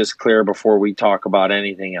make this clear before we talk about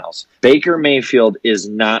anything else. Baker Mayfield is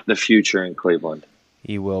not the future in Cleveland.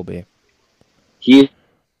 He will be. He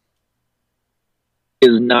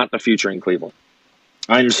is not the future in Cleveland.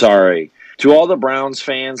 I'm sorry. To all the Browns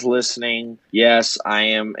fans listening, yes, I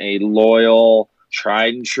am a loyal,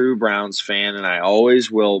 tried and true Browns fan, and I always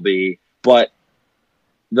will be, but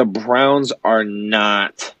the Browns are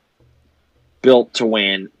not built to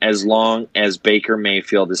win as long as Baker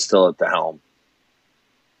Mayfield is still at the helm.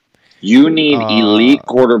 You need elite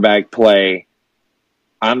quarterback play.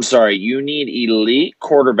 I'm sorry, you need elite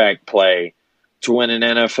quarterback play to win an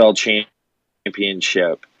NFL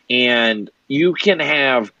championship. And you can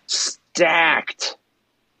have stacked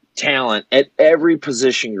talent at every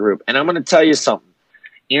position group. And I'm going to tell you something.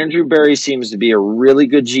 Andrew Berry seems to be a really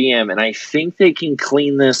good GM, and I think they can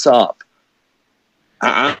clean this up.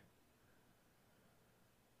 I'm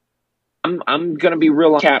going to be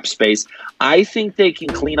real on cap space. I think they can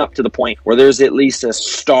clean up to the point where there's at least a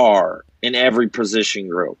star in every position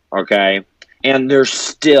group, okay? And they're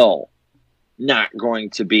still not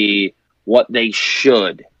going to be what they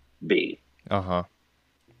should be. Uh-huh.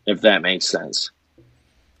 If that makes sense.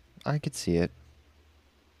 I could see it.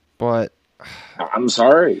 But I'm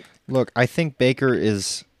sorry. Look, I think Baker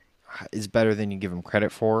is better than you give him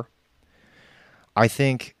credit for. I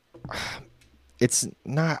think it's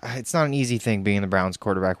not an easy thing being the Browns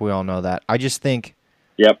quarterback. We all know that. I just think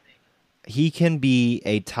he can be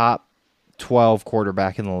a top 12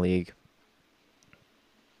 quarterback in the league.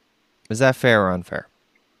 Is that fair or unfair?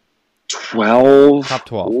 12? Top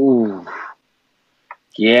 12. Ooh.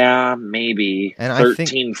 Yeah, maybe. And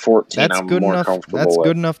 13, 14, I'm more comfortable with. That's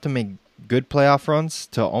good enough to make good playoff runs,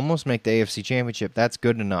 to almost make the AFC Championship. That's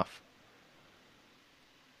good enough.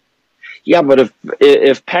 Yeah, but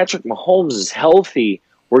if Patrick Mahomes is healthy,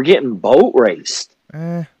 we're getting boat raced.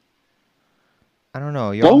 I don't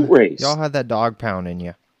know. Boat race. Y'all had that dog pound in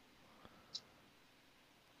you.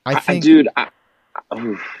 I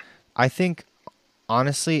think,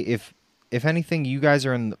 honestly, if anything, you guys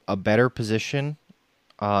are in a better position.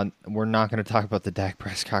 We're not going to talk about the Dak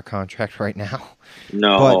Prescott contract right now.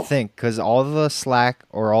 No. But think, because all the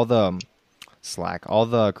all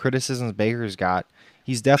the criticisms Baker's got,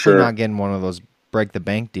 he's definitely not getting one of those break the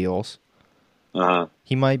bank deals. Uh-huh.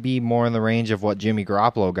 He might be more in the range of what Jimmy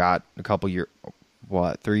Garoppolo got a couple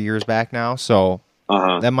 3 years back now. So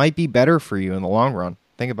that might be better for you in the long run.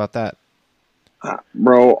 Think about that.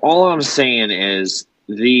 Bro, all I'm saying is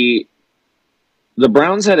the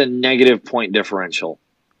Browns had a negative point differential.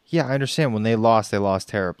 Yeah, I understand. When they lost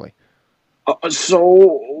terribly.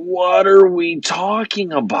 So what are we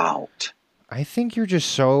talking about? I think you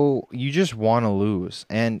just want to lose.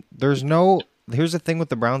 And here's the thing with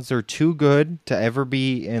the Browns. They're too good to ever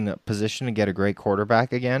be in a position to get a great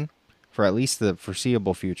quarterback again for at least the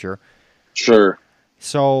foreseeable future. Sure.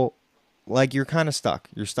 So, you're kind of stuck.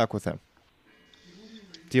 You're stuck with him.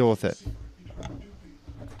 Deal with it.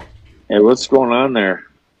 Hey, what's going on there?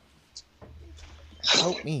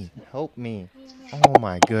 Help me. Oh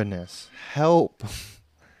my goodness. Help.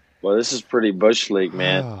 Well, this is pretty bush league,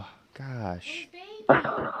 man. Oh gosh.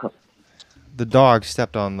 The dog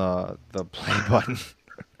stepped on the play button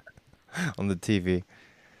on the TV.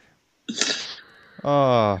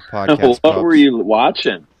 Oh, podcast What were pups. you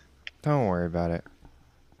watching? Don't worry about it.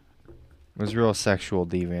 It was real sexual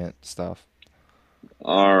deviant stuff.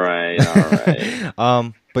 All right.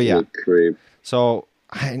 But yeah. You creep. So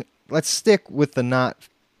let's stick with the not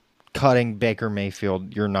cutting Baker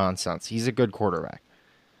Mayfield your nonsense. He's a good quarterback.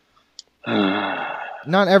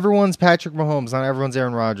 Not everyone's Patrick Mahomes. Not everyone's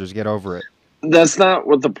Aaron Rodgers. Get over it. That's not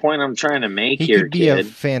what the point I'm trying to make He here, could be kid. a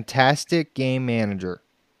fantastic game manager.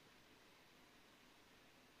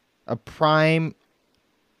 A prime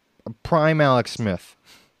Alex Smith.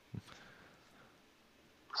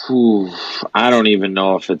 Whew, I don't even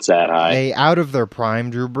know if it's that high. A out of their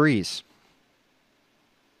prime Drew Brees.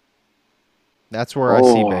 That's where I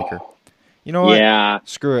see Baker. You know what? Yeah.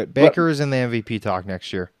 Screw it. Baker is in the MVP talk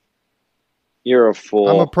next year. You're a fool.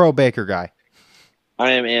 I'm a pro Baker guy.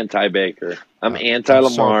 I am anti-Baker. I'm I'm anti-Lamar.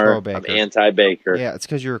 so pro-Baker. I'm anti-Baker. Yeah, it's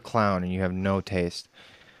because you're a clown and you have no taste.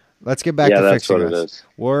 Let's get back Yeah, to that's fixing what it this. is.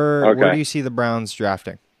 Where Okay. do you see the Browns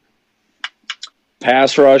drafting?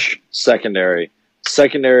 Pass rush, secondary.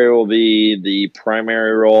 Secondary will be the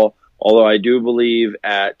primary role, although I do believe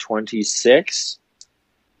at 26,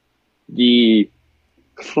 the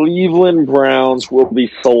Cleveland Browns will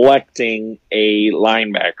be selecting a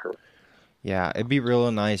linebacker. Yeah, it'd be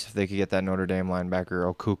real nice if they could get that Notre Dame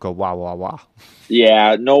linebacker, Okuka, wah.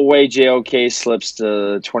 Yeah, no way JOK slips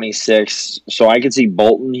to 26, so I could see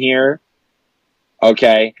Bolton here.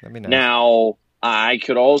 Okay. That'd be nice. Now, I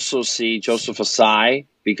could also see Joseph Asai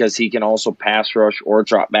because he can also pass rush or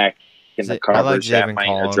drop back in the I like coverage. That Zaven might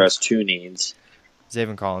Collins. address two needs.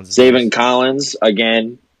 Zaven Collins. is Zaven nice. Collins,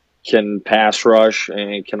 again, can pass rush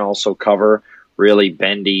and can also cover. Really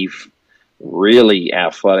bendy, really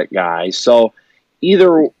athletic guy. So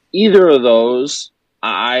either of those,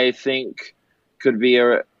 I think, could be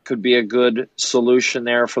a good solution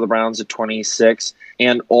there for the Browns at 26.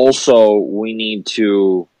 And also, we need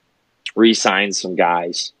to re-sign some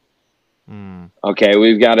guys. Okay,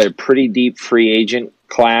 we've got a pretty deep free agent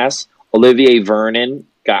class. Olivier Vernon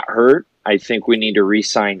got hurt. I think we need to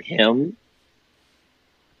re-sign him.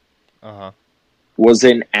 Was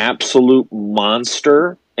an absolute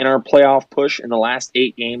monster in our playoff push. In the last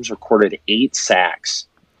 8 games, recorded 8 sacks.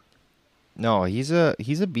 No, he's a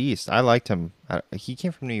beast. I liked him. He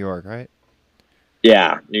came from New York, right?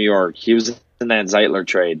 Yeah, New York. He was in that Zeitler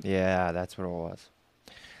trade. Yeah, that's what it was.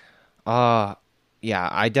 Yeah,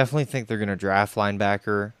 I definitely think they're going to draft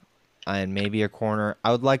linebacker and maybe a corner.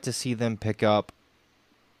 I would like to see them pick up,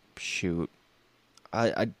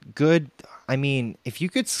 a good, I mean, if you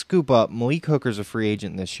could scoop up, Malik Hooker's a free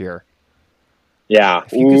agent this year. Yeah.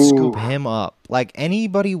 If you could scoop him up, like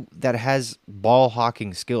anybody that has ball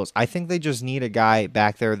hawking skills, I think they just need a guy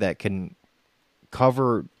back there that can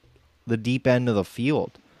cover the deep end of the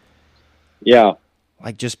field. Yeah.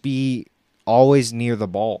 Like just be always near the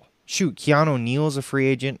ball. Shoot, Keanu Neal's a free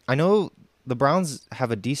agent. I know the Browns have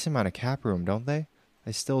a decent amount of cap room, don't they?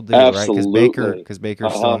 They still do, Absolutely. right? Because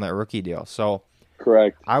Baker's still on that rookie deal. So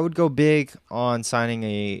Correct. I would go big on signing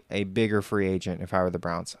a bigger free agent if I were the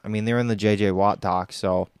Browns. I mean, they're in the J.J. Watt doc,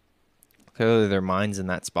 so clearly their mind's in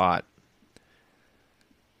that spot.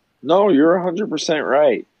 No, you're 100%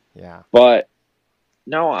 right. Yeah. But,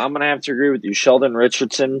 no, I'm going to have to agree with you. Sheldon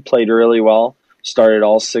Richardson played really well, started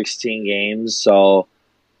all 16 games, so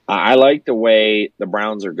I like the way the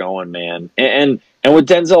Browns are going, man. And with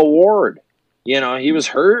Denzel Ward, he was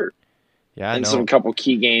hurt in some couple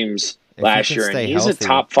key games last year, and he's a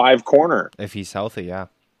top 5 corner. If he's healthy, yeah.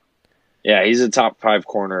 Yeah, he's a top 5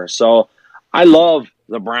 corner. So I love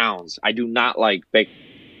the Browns. I do not like Baker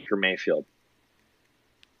Mayfield.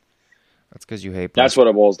 That's because you hate. That's what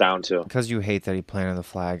it boils down to. Because you hate that he planted the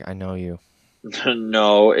flag. I know you.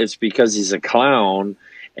 No, it's because he's a clown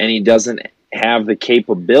and he doesn't have the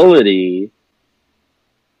capability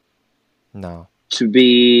to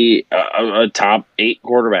be a top 8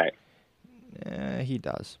 quarterback. He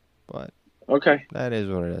does, but okay, that is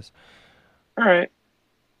what it is. All right.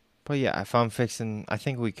 But yeah, if I'm fixing, I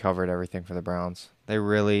think we covered everything for the Browns. They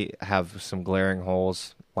really have some glaring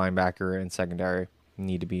holes. Linebacker and secondary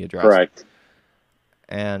need to be addressed. Correct.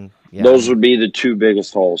 And yeah, those would be the 2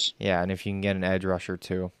 biggest holes. Yeah, and if you can get an edge rusher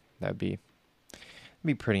too, that'd be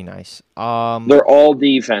pretty nice. They're all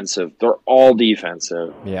defensive.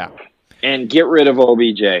 Yeah. And get rid of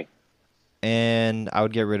OBJ. And I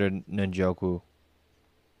would get rid of Njoku.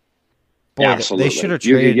 Boy, Absolutely. They should have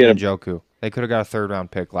traded Njoku. They could have got a 3rd-round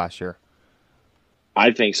pick last year.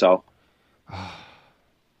 I think so.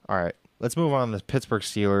 All right, let's move on to the Pittsburgh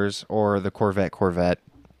Steelers or the Corvette.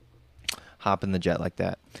 Hop in the jet like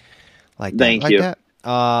that. Thank you.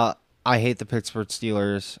 I hate the Pittsburgh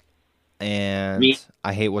Steelers, and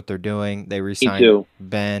I hate what they're doing. They re-signed too.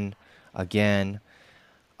 Ben again.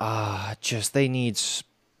 Just they need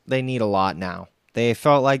a lot now. They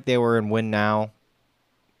felt like they were in win now.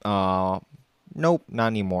 Nope, not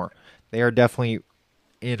anymore. They are definitely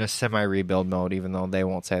in a semi-rebuild mode, even though they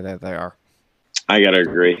won't say that they are. I gotta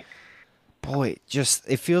agree. Boy,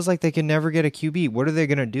 it feels like they can never get a QB. What are they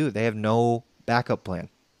gonna do? They have no backup plan.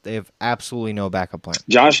 They have absolutely no backup plan.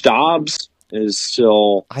 Josh Dobbs is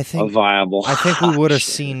still a viable. I think we would have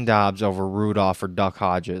seen Dobbs over Rudolph or Duck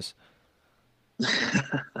Hodges.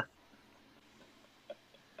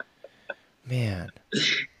 Man.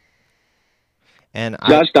 And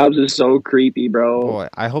Josh Dobbs is so creepy, bro. Boy,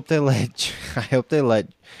 I hope they let.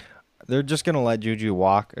 They're just gonna let Juju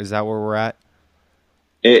walk. Is that where we're at?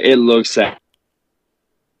 It looks that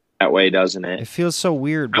way, doesn't it? It feels so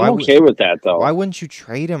weird. I'm okay with that though. Why wouldn't you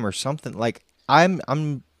trade him or something? Like I'm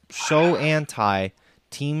so anti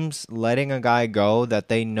teams letting a guy go that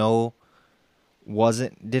they know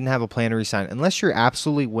didn't have a plan to resign. Unless you're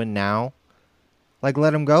absolutely win now, like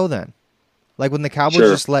let him go then. Like when the Cowboys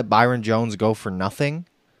just let Byron Jones go for nothing.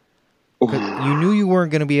 You knew you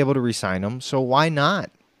weren't going to be able to resign him, so why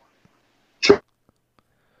not?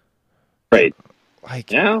 Right.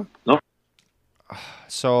 Like yeah. No.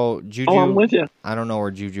 So Juju, I'm with you. I don't know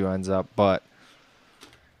where Juju ends up, but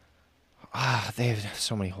they have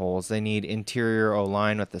so many holes. They need interior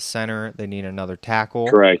O-line at the center. They need another tackle.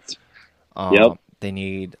 Correct. Yep. They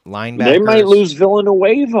need linebackers. They might lose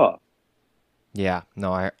Villanueva. Yeah.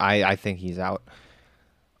 No, I think he's out.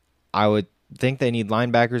 I would think they need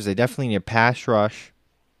linebackers. They definitely need a pass rush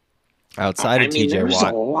outside of TJ Watt. There's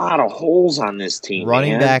a lot of holes on this team.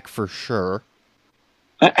 Running back for sure.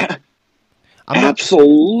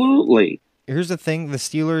 Absolutely. Here's the thing. The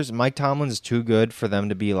Steelers, Mike Tomlin's too good for them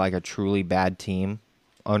to be like a truly bad team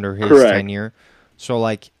under his tenure. So,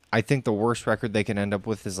 like, I think the worst record they can end up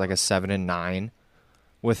with is like a 7-9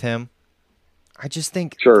 with him. I just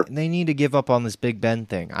think they need to give up on this Big Ben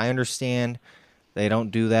thing. I understand they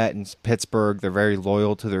don't do that in Pittsburgh. They're very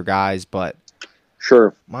loyal to their guys, but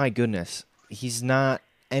my goodness, he's not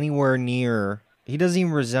anywhere near. He doesn't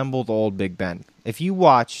even resemble the old Big Ben. If you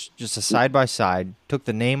watch just a side-by-side, took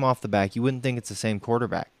the name off the back, you wouldn't think it's the same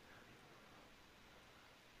quarterback.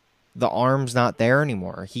 The arm's not there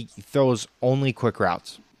anymore. He throws only quick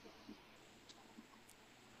routes.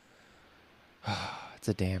 It's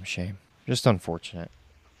a damn shame. Just unfortunate.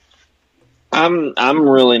 I'm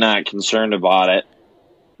really not concerned about it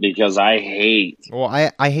because I hate. Well,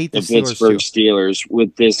 I hate the Pittsburgh Steelers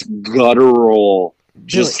with this guttural,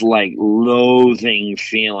 just like loathing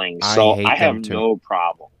feeling. So I have no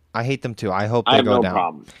problem. I hate them too. I hope they go down.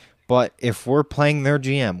 Problem. But if we're playing their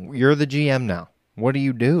GM, you're the GM now. What do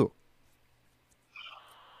you do?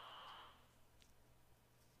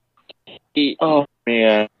 Oh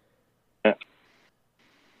man.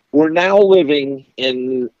 We're now living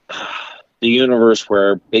in the universe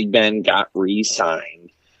where Big Ben got re-signed.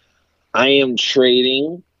 I am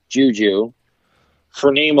trading Juju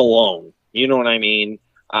for name alone. You know what I mean?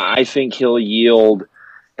 I think he'll yield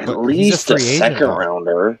at least a second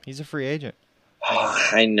rounder. He's a free agent. Oh,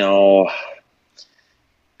 I know.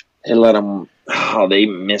 They let him. Oh, they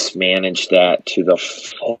mismanaged that to the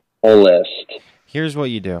fullest. Here's what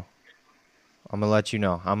you do. I'm gonna let you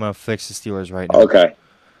know. I'm gonna fix the Steelers right now. Okay.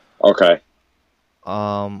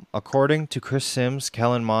 According to Chris Sims,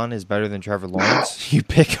 Kellen Mond is better than Trevor Lawrence. You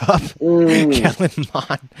pick up Kellen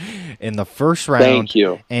Mond in the first round. Thank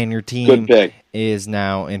you. And your team is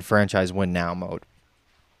now in franchise win now mode.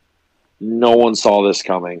 No one saw this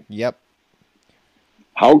coming. Yep.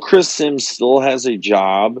 How Chris Sims still has a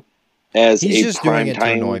job as he's just doing it to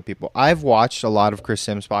annoy people. I've watched a lot of Chris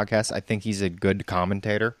Sims podcasts. I think he's a good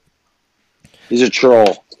commentator. He's a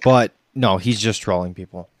troll. But no, he's just trolling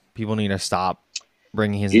people. People need to stop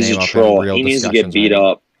bringing his name up. He's a troll. He needs to get beat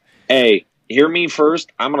up. Hey, hear me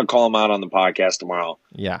first. I'm going to call him out on the podcast tomorrow.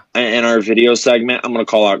 Yeah. In our video segment, I'm going to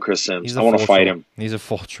call out Chris Sims. I want to fight him. He's a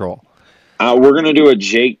full troll. We're going to do a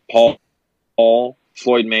Jake Paul,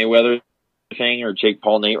 Floyd Mayweather thing, or Jake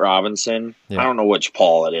Paul, Nate Robinson. Yeah. I don't know which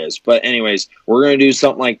Paul it is. But anyways, we're going to do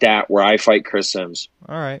something like that where I fight Chris Sims.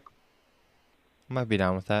 All right. I might be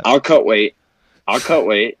down with that. I'll cut weight.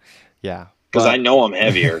 Yeah. Because I know I'm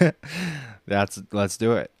heavier. Let's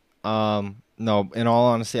do it. No, in all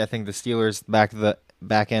honesty, I think the Steelers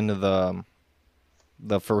back end of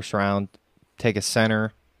the first round take a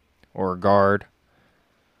center or a guard.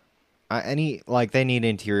 They need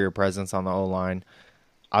interior presence on the O-line.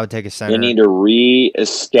 I would take a They center. need to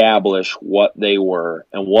reestablish what they were.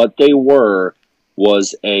 And what they were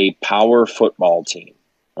was a power football team.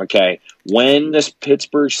 Okay? When the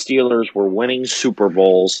Pittsburgh Steelers were winning Super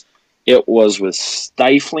Bowls, it was with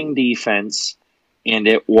stifling defense and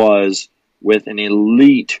it was with an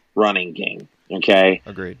elite running game. Okay?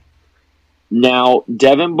 Agreed. Now,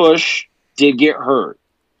 Devin Bush did get hurt.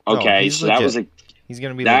 No, Okay, he's so that was legit. He's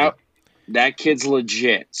going to be that legit. that kid's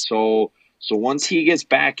legit. So once he gets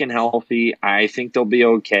back and healthy, I think they'll be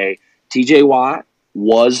okay. TJ Watt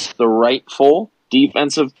was the rightful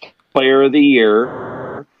defensive player of the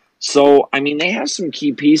year. So I mean, they have some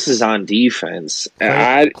key pieces on defense.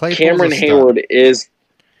 Claypool's Cameron a stud. Hayward is,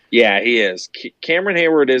 yeah, he is. Cameron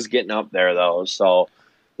Hayward is getting up there though, so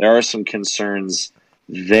there are some concerns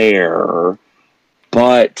there.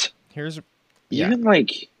 But Here's even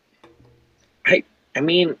like, I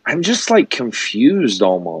mean, I'm just like confused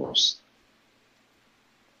almost.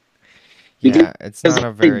 Yeah, it's not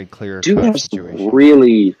a they very clear Do cut have situation.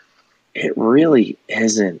 it really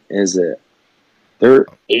isn't, is it? They're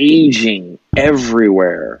aging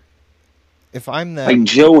everywhere. If I'm them, Like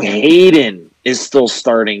Joe Hayden is still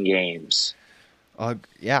starting games.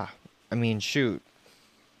 yeah. I mean, shoot.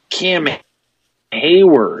 Cam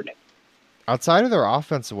Hayward. Outside of their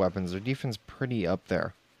offensive weapons, their defense pretty up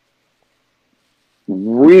there.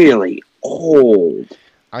 Really old.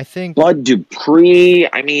 I think Bud Dupree,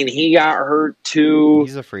 I mean, he got hurt too.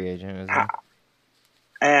 he's a free agent, isn't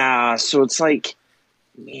he? So it's like,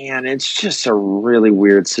 man, it's just a really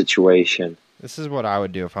weird situation. This is what I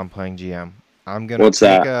would do if I'm playing GM. I'm going to What's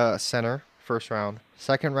take that? a center first round.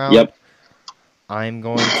 Second round, Yep. I'm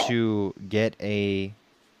going to get a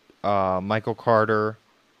Michael Carter.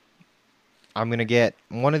 I'm going to get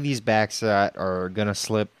one of these backs that are going to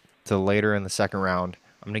slip to later in the second round.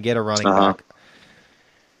 I'm going to get a running back.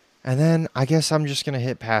 And then I guess I'm just going to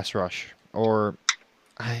hit pass rush.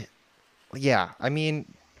 I mean,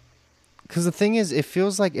 because the thing is, it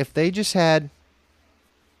feels like if they just had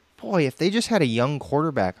a young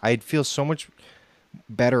quarterback, I'd feel so much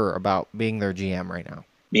better about being their GM right now.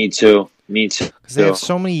 Me too. Because they have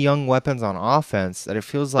so many young weapons on offense that it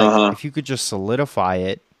feels like if you could just solidify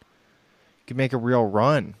it, you could make a real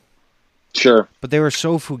run. Sure. But they were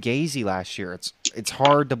so fugazi last year. It's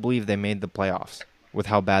hard to believe they made the playoffs with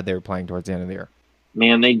how bad they were playing towards the end of the year.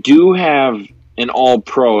 Man, they do have an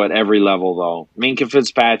all-pro at every level, though. Minkah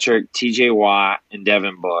Fitzpatrick, T.J. Watt, and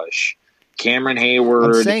Devin Bush. Cameron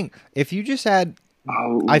Hayward. I'm saying, if you just had...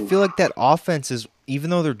 I feel like that offense is... Even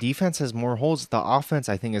though their defense has more holes, the offense,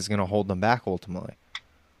 I think, is going to hold them back ultimately.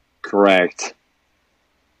 Correct.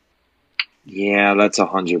 Yeah, that's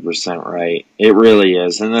 100% right. It really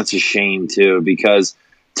is. And that's a shame, too, because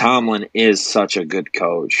Tomlin is such a good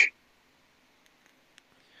coach.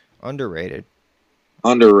 Underrated.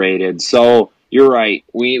 So you're right.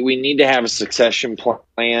 We need to have a succession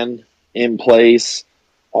plan in place.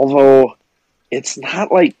 Although it's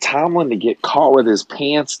not like Tomlin to get caught with his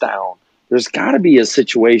pants down. There's got to be a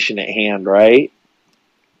situation at hand, right?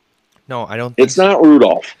 No, I don't think It's not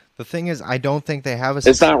Rudolph. The thing is, I don't think they have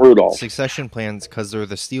It's not Rudolph. succession plans because they're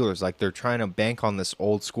the Steelers. Like, they're trying to bank on this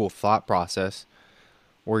old school thought process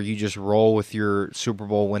where you just roll with your Super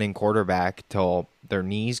Bowl winning quarterback till their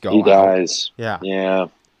knees go He out. dies. Yeah.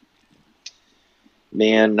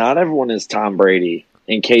 Man, not everyone is Tom Brady,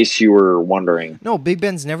 in case you were wondering. No, Big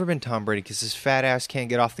Ben's never been Tom Brady because his fat ass can't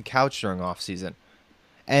get off the couch during offseason.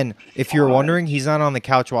 And if you're wondering, he's not on the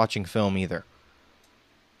couch watching film either.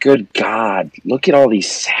 Good God. Look at all these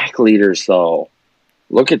sack leaders, though.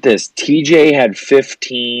 Look at this. TJ had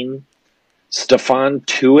 15. Stephon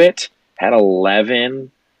Tuitt had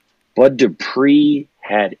 11. Bud Dupree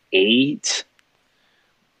had 8.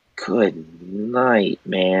 Good night,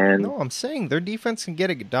 man. No, I'm saying their defense can get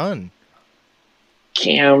it done.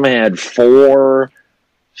 Cam had 4.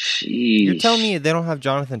 Sheesh. You're telling me they don't have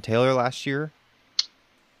Jonathan Taylor last year?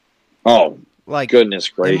 Oh, Like, goodness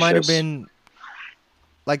gracious. They might have been...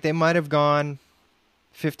 Like, they might have gone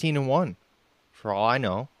 15-1, for all I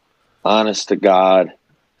know. Honest to God.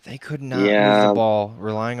 They could not move the ball,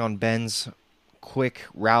 relying on Ben's quick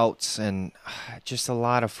routes and just a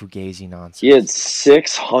lot of fugazi nonsense. He had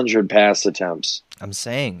 600 pass attempts. I'm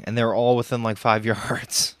saying, and they're all within like 5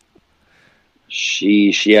 yards.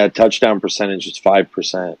 Sheesh. Yeah, touchdown percentage is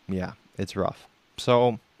 5%. Yeah, it's rough.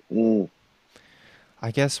 So,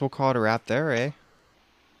 I guess we'll call it a wrap there, eh?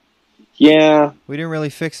 Yeah. We didn't really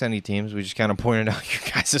fix any teams. We just kind of pointed out your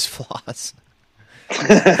guys' flaws.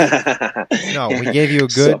 No, we gave you a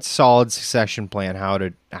good, solid succession plan how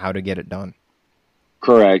to get it done.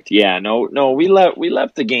 Correct. Yeah. No. We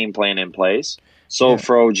left the game plan in place. So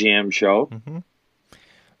for OGM show. Mm-hmm.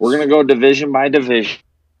 We're going to go division by division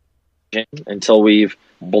until we've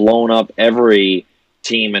blown up every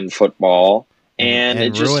team in football. And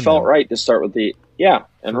it just felt right to start with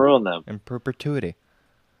and ruin them. In perpetuity.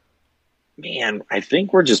 Man, I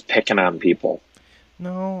think we're just picking on people.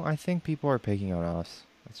 No, I think people are picking on us.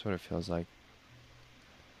 That's what it feels like.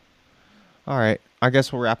 All right. I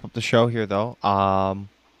guess we'll wrap up the show here, though.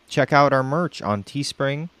 Check out our merch on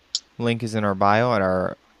Teespring. Link is in our bio at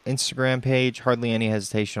our Instagram page. Hardly Any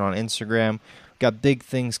Hesitation on Instagram. Got big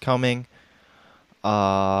things coming.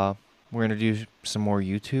 We're going to do some more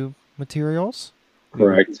YouTube materials.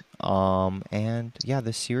 Correct. And yeah,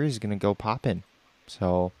 this series is going to go poppin'.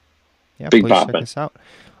 So, yeah, Big please poppin'. check us out.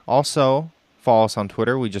 Also, follow us on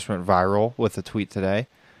Twitter. We just went viral with a tweet today.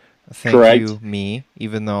 Thank you, me,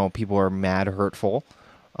 even though people are mad hurtful.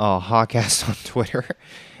 Hawkcast on Twitter.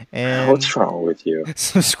 And what's wrong with you?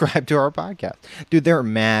 Subscribe to our podcast. Dude, they're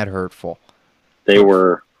mad hurtful. They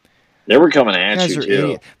were coming at you, too.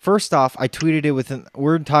 Idiot. First off, I tweeted it within...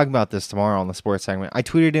 We're talking about this tomorrow on the sports segment. I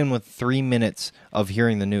tweeted in with 3 minutes of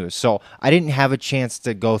hearing the news. So I didn't have a chance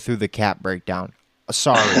to go through the cap breakdown.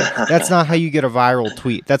 Sorry. That's not how you get a viral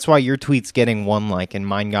tweet. That's why your tweet's getting 1 like and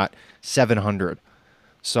mine got 700.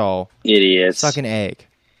 So... Idiots. Suck an egg.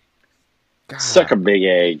 God. Suck a big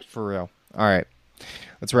egg. For real. All right.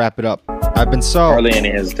 Let's wrap it up. I've been So. Hardly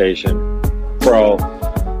Any Hesitation. Bro,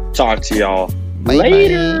 talk to y'all Bye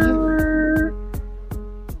later. Bye.